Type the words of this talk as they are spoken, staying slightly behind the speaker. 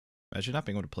Imagine not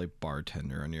being able to play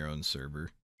bartender on your own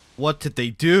server. What did they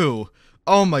do?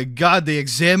 Oh my god, the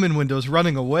examine window's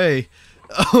running away.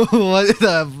 Oh,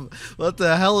 what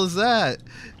the hell is that?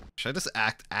 Should I just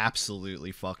act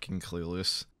absolutely fucking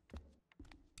clueless?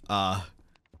 Yeah,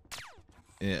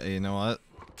 you know what?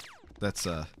 That's,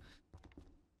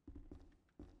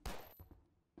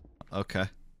 okay.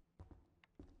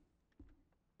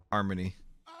 Harmony.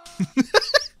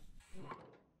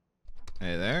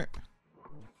 Hey there.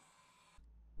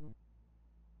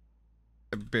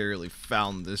 I barely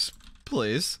found this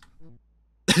place.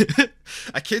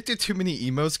 I can't do too many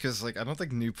emotes because, like, I don't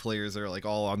think new players are, like,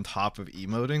 all on top of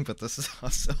emoting, but this is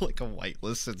also, like, a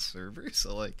whitelisted server,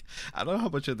 so, like, I don't know how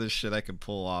much of this shit I can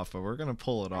pull off, but we're gonna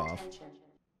pull it off.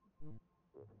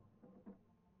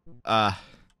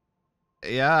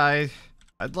 Yeah,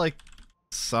 I'd like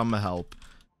some help.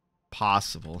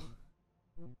 Possible.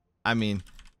 I mean,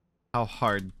 how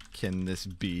hard can this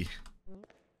be?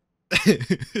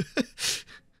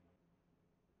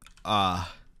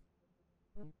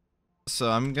 So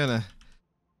I'm gonna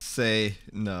say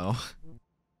no.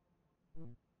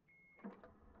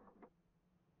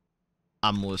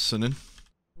 I'm listening.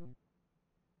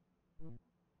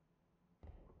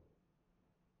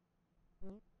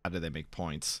 How do they make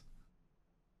points?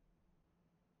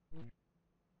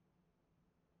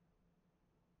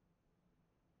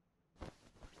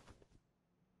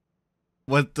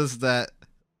 What does that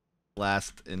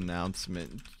last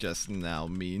announcement just now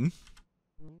mean?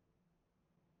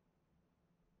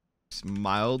 It's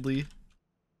mildly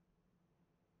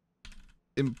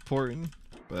important,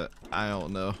 but I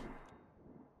don't know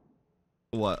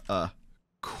what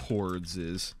chords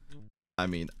is. I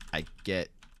mean, I get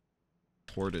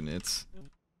coordinates,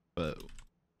 but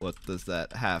what does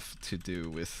that have to do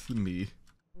with me?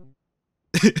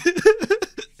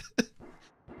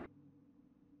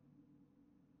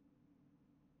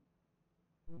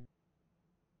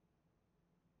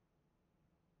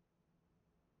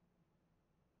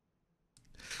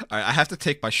 Alright, I have to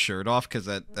take my shirt off because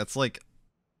that's like...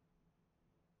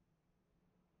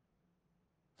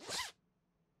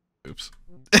 Oops.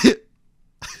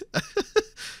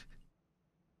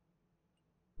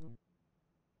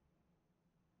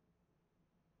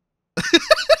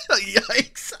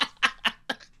 Yikes.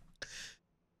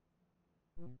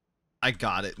 I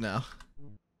got it now.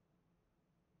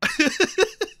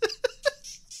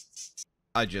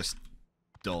 I just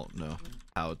don't know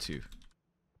how to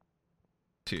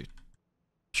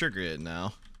trigger it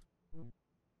now.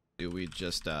 Do we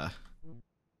just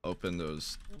open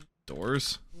those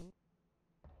doors?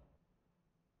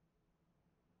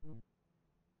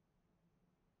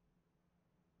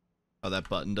 Oh, that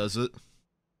button does it.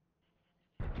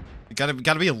 You gotta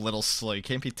be a little slow. You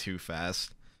can't be too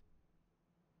fast.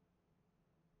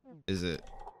 Is it?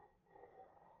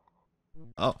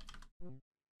 Oh.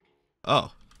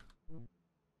 Oh.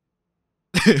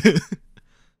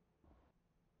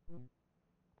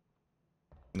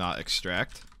 Not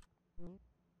extract.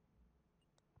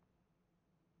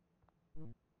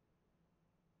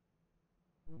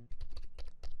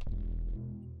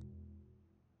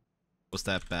 Was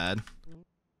that bad?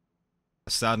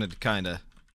 It sounded kinda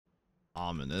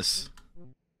ominous.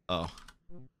 Oh.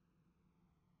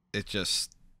 It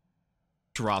just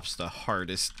drops the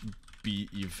hardest beat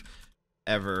you've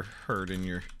ever heard in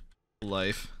your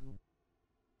life.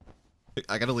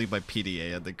 I gotta leave my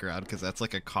PDA on the ground because that's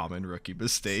like a common rookie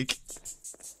mistake.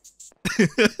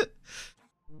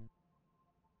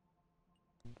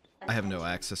 I have no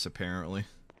access apparently.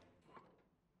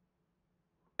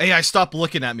 AI, stop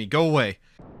looking at me. Go away.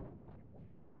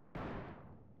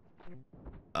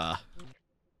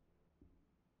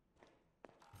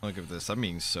 Look at this. I'm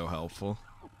being so helpful.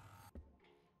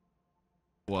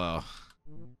 Whoa.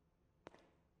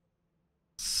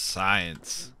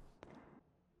 Science.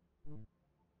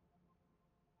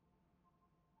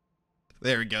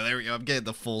 There we go, there we go. I'm getting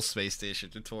the full space station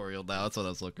tutorial now. That's what I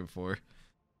was looking for.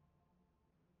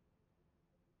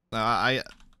 No,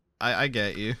 I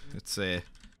get you. It's a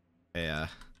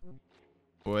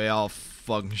we all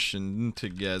function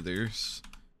together,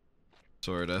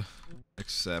 sorta.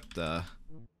 Except, I'm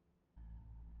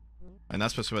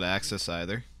not supposed to have access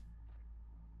either.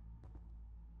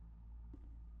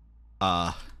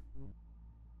 I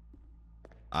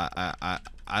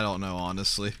don't know,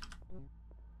 honestly.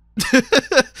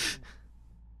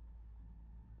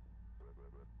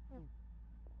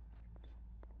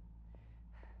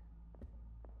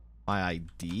 My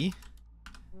ID?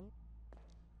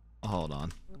 Hold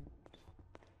on.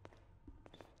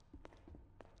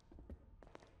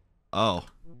 Oh.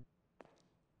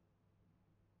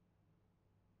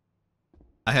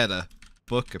 I had a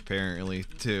book apparently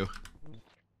too.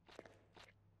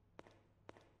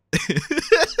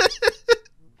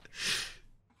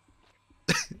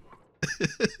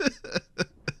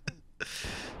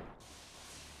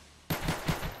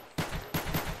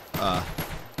 uh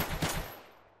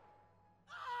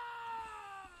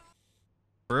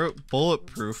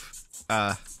Bulletproof.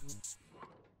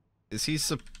 Is he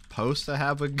supposed to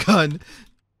have a gun?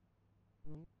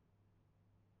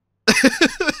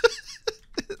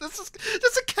 This is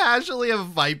casually a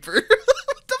Viper.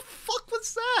 What the fuck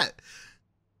was that?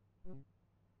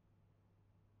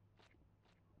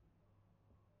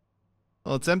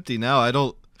 Well, it's empty now. I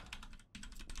don't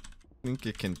think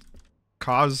it can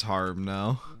cause harm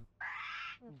now.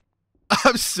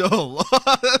 I'm so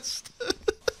lost.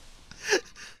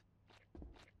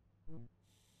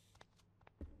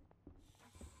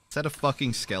 Is that a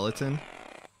fucking skeleton?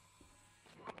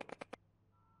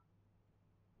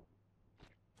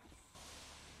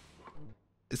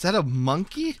 Is that a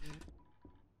monkey?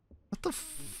 What the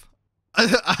f-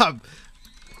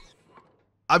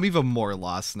 I'm even more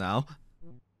lost now.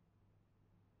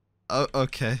 Oh,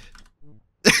 okay.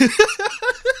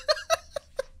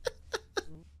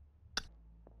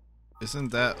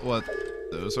 Isn't that what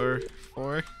those are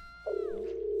for?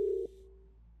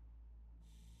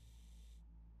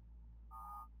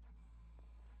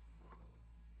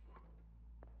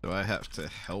 Do I have to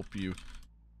help you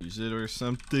use it or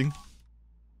something?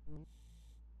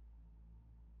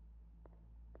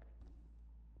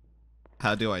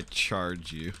 How do I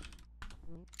charge you?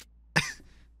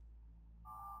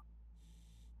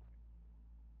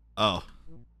 Oh.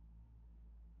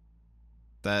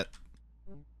 That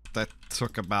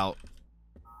took about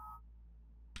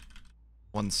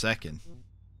 1 second.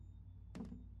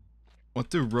 What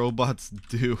do robots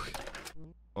do?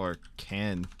 Or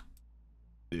can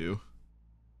do?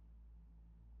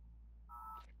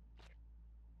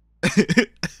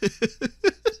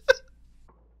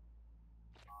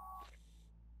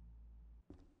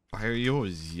 Why are you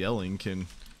always yelling? Can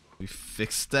we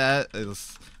fix that?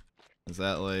 Is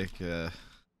that like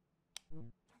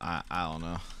I don't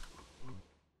know.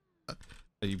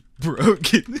 Are you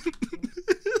broken?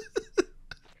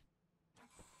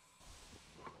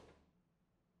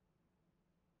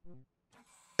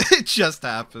 It just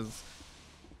happens.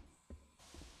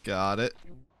 Got it.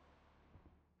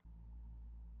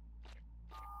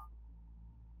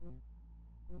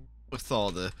 With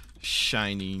all the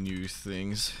shiny new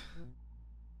things.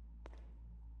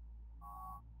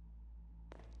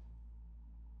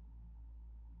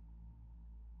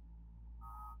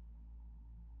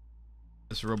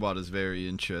 This robot is very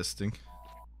interesting.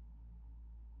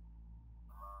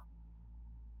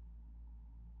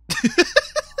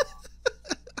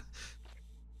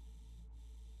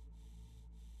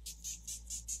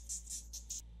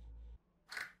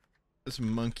 This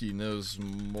monkey knows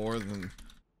more than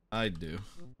I do.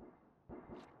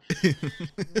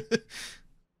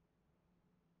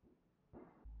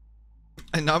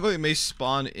 Anomaly may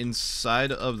spawn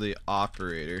inside of the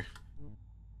operator.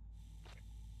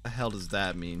 The hell does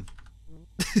that mean?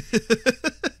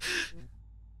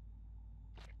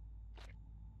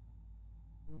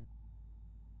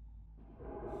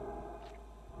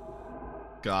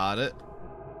 Got it.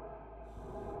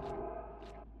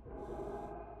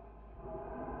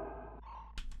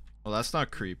 Well, that's not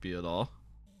creepy at all.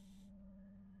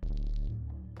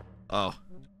 Oh.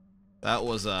 That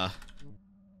was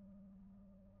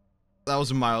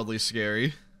mildly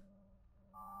scary.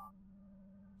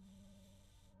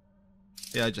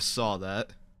 Yeah, I just saw that.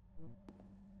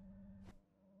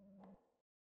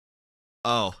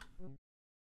 Oh.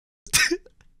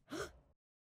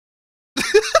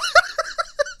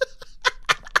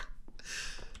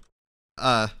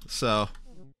 So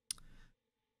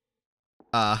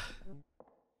I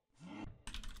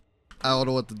don't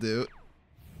know what to do.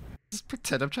 Just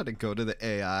pretend I'm trying to go to the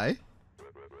AI.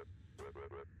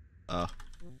 Oh,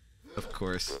 of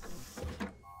course.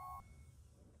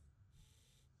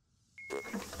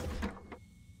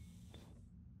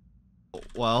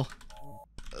 Well,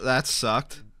 that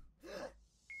sucked.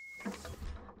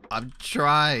 I'm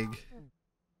trying.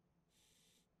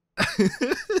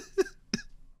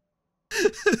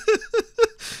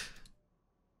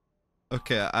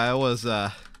 Okay, I was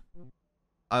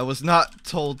not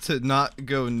told to not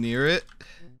go near it.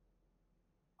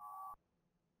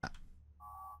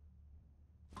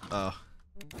 Oh.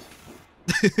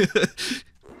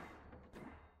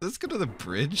 Let's go to the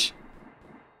bridge.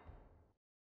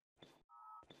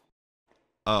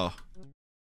 Oh.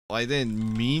 Well, I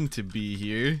didn't mean to be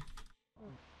here.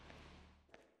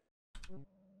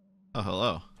 Oh,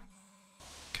 hello.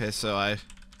 Okay, so I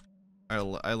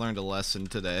learned a lesson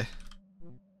today.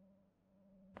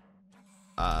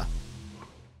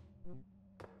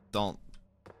 Don't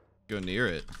go near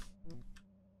it.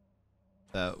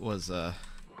 That was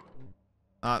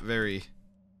not very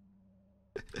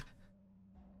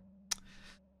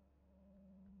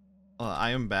well, I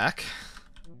am back.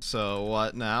 So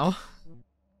what now?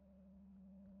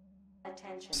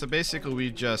 So basically we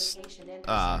just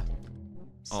oh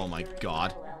my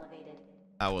god.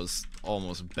 That was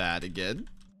almost bad again.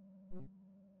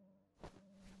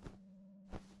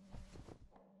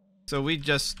 So we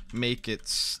just make it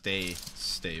stay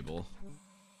stable.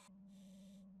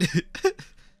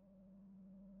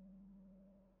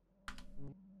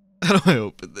 How do I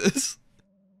open this?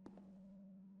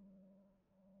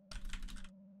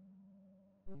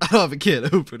 I don't have a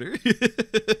can opener.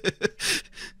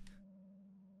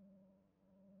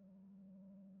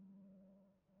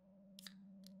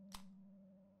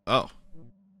 Oh.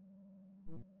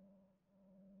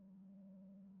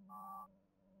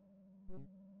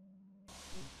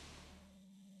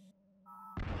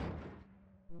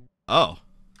 Oh.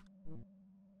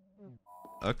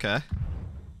 Okay.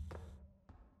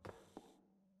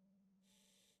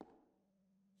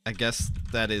 I guess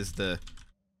that is the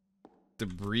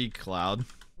debris cloud.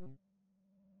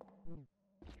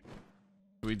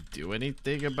 Do we do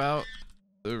anything about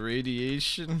the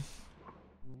radiation?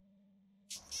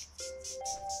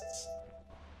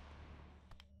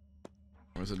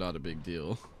 Or is it not a big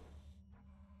deal?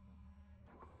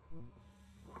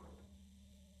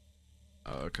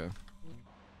 Oh, okay.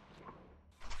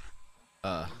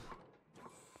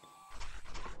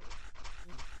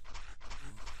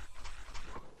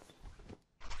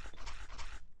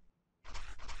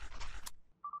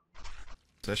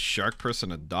 Is that shark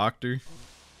person a doctor?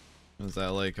 Or is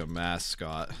that like a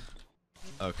mascot?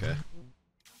 Okay.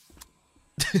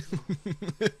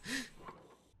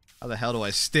 How the hell do I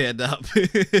stand up?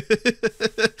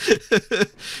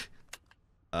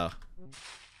 Oh.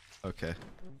 Okay.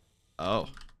 Oh.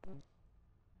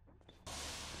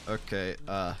 Okay,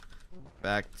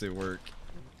 back to work.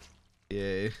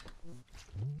 Yay.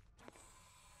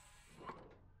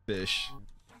 Fish.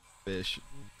 Fish.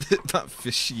 Not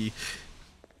fishy.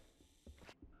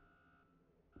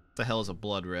 What the hell is a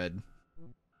blood red?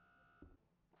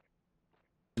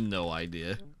 No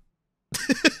idea.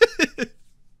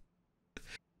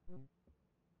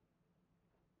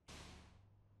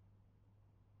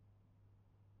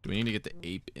 Do we need to get the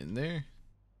ape in there?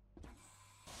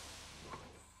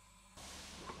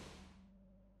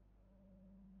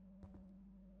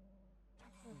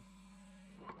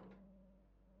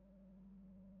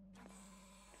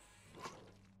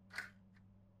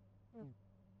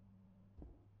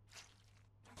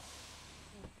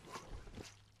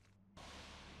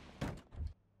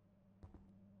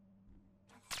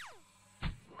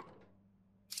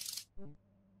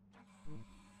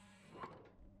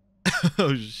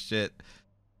 Oh shit.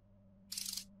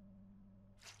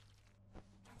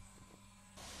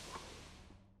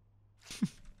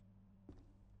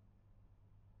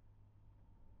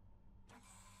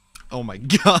 Oh my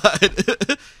god.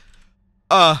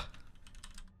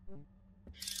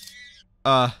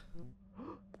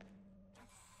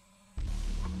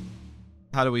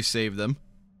 How do we save them?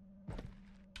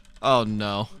 Oh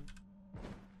no.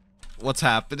 What's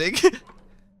happening?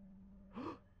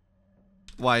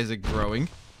 Why is it growing?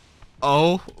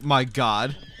 Oh my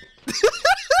god.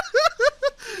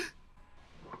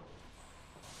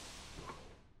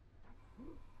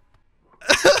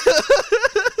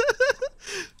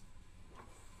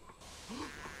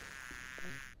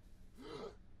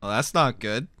 Well, that's not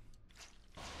good.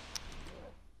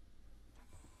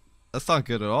 That's not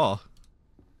good at all.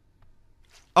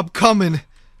 I'm coming.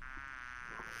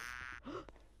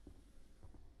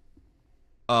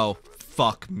 Oh,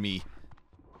 fuck me.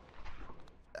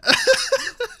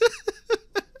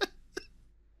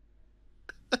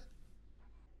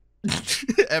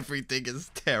 Everything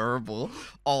is terrible.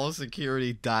 All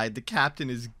security died. The captain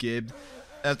is gibbed.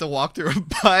 I have to walk through a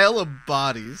pile of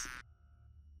bodies.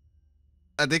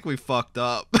 I think we fucked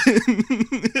up.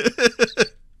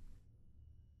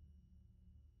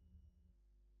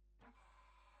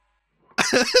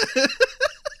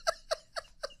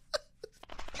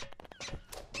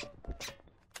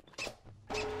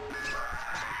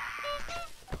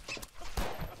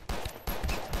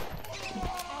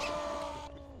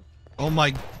 Oh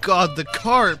my god, the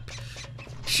carp!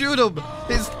 Shoot him!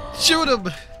 Shoot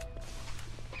him!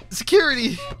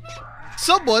 Security!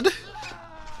 Someone!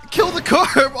 Kill the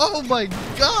carp! Oh my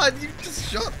god, you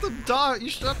just shot the dog! You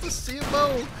shot the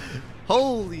CMO!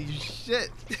 Holy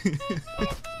shit.